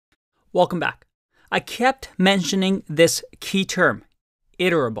Welcome back. I kept mentioning this key term,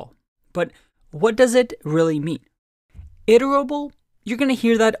 iterable, but what does it really mean? Iterable, you're going to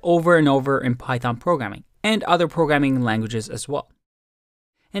hear that over and over in Python programming and other programming languages as well.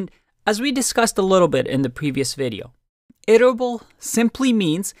 And as we discussed a little bit in the previous video, iterable simply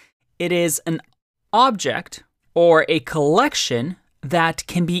means it is an object or a collection that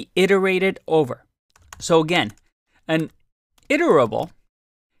can be iterated over. So again, an iterable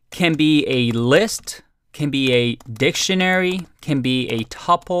can be a list, can be a dictionary, can be a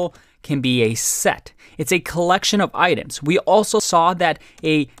tuple, can be a set. It's a collection of items. We also saw that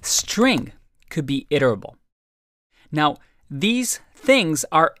a string could be iterable. Now, these things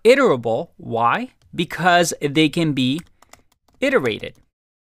are iterable. Why? Because they can be iterated.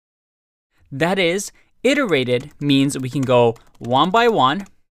 That is, iterated means we can go one by one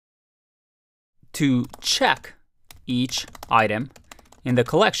to check each item in the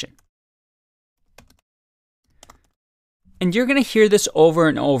collection. And you're going to hear this over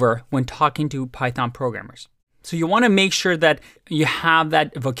and over when talking to Python programmers. So you want to make sure that you have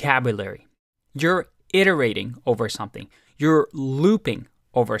that vocabulary. You're iterating over something. You're looping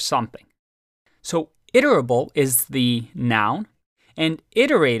over something. So iterable is the noun, and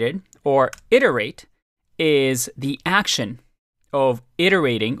iterated or iterate is the action of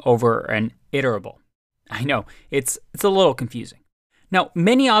iterating over an iterable. I know, it's a little confusing. Now,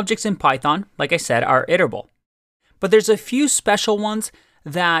 many objects in Python, like I said, are iterable. But there's a few special ones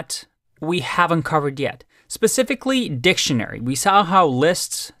that we haven't covered yet. Specifically, dictionary. We saw how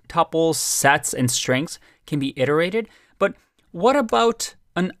lists, tuples, sets, and strings can be iterated. But what about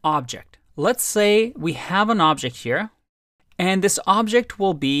an object? Let's say we have an object here, and this object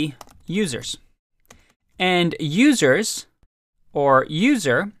will be users. And users, or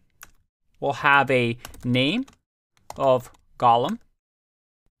user, will have a name of Gollum.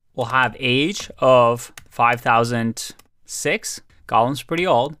 We'll have age of 5006. Gollum's pretty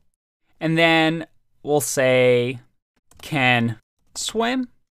old. And then we'll say can swim.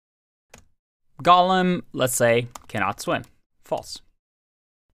 Gollum, let's say, cannot swim. False.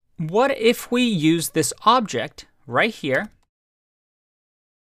 What if we use this object right here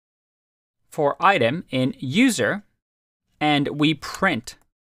for item in user and we print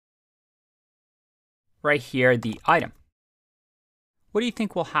right here the item? What do you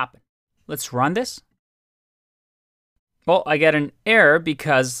think will happen? Let's run this. Well, I get an error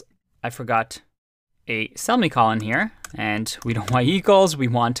because I forgot a semicolon here, and we don't want equals, we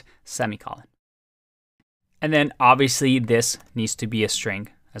want semicolon. And then obviously this needs to be a string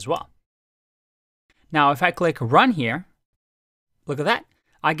as well. Now, if I click run here, look at that.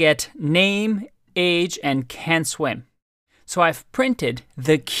 I get name, age, and can swim. So I've printed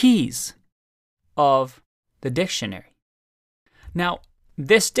the keys of the dictionary. Now,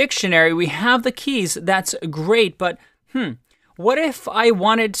 this dictionary, we have the keys, that's great, but what if I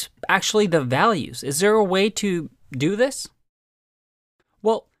wanted actually the values? Is there a way to do this?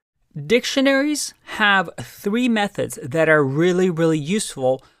 Well, dictionaries have three methods that are really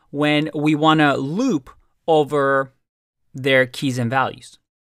useful when we want to loop over their keys and values.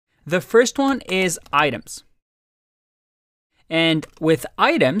 The first one is items. And with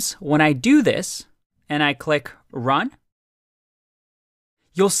items, when I do this and I click run,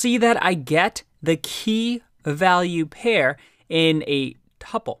 you'll see that I get the key value pair in a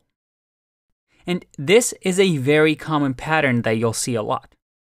tuple. And this is a very common pattern that you'll see a lot.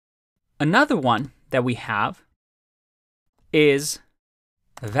 Another one that we have is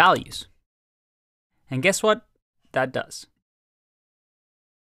values. And guess what that does?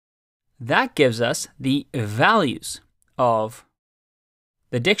 That gives us the values of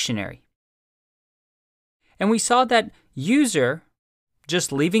the dictionary. And we saw that user,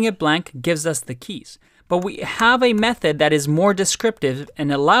 just leaving it blank, gives us the keys. But we have a method that is more descriptive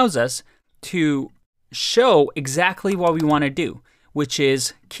and allows us to show exactly what we want to do, which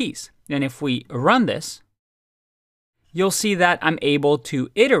is keys. And if we run this, you'll see that I'm able to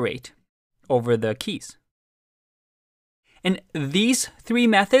iterate over the keys. And these three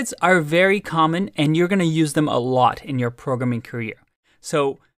methods are very common, and you're going to use them a lot in your programming career.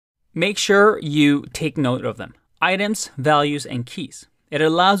 So make sure you take note of them. Items, values, and keys. It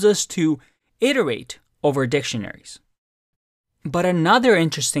allows us to iterate over dictionaries. But another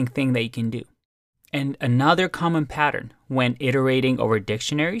interesting thing that you can do, and another common pattern when iterating over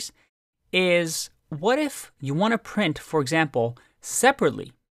dictionaries, is what if you want to print, for example,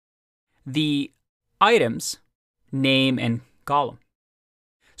 separately the items, name, and Gollum.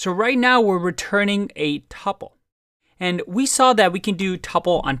 So right now we're returning a tuple. And we saw that we can do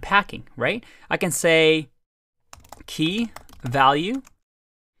tuple unpacking, right? I can say key value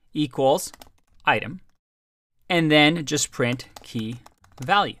equals item, and then just print key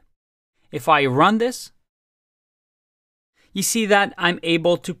value. If I run this, you see that I'm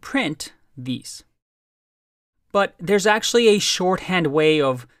able to print these. But there's actually a shorthand way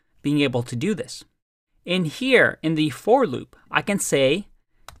of being able to do this. In here, in the for loop, I can say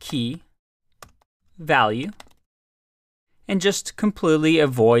key value and just completely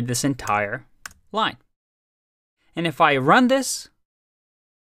avoid this entire line. And if I run this,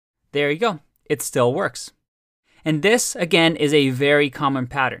 there you go. It still works. And this, again, is a very common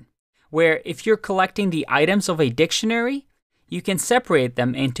pattern, where if you're collecting the items of a dictionary, you can separate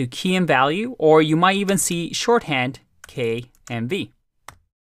them into key and value, or you might even see shorthand K and V.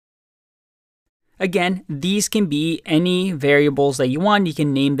 Again, these can be any variables that you want. You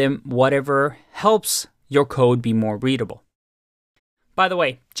can name them whatever helps your code be more readable. By the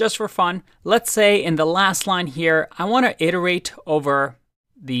way, just for fun, let's say in the last line here, I want to iterate over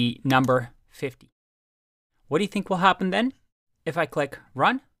the number 50. What do you think will happen then if I click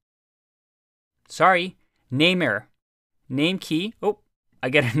run? Sorry, name error. Name key. Oh, I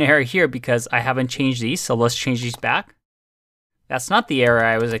get an error here because I haven't changed these, so let's change these back. That's not the error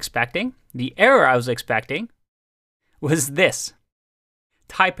I was expecting. The error I was expecting was this.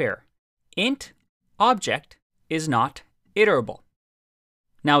 Type error. Int object is not iterable.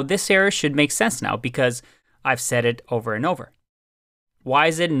 Now this error should make sense now because I've said it over and over. Why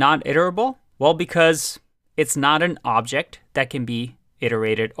is it not iterable? Well, because it's not an object that can be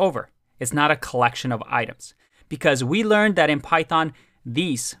iterated over. It's not a collection of items. Because we learned that in Python,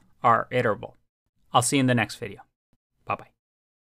 these are iterable. I'll see you in the next video. Bye-bye.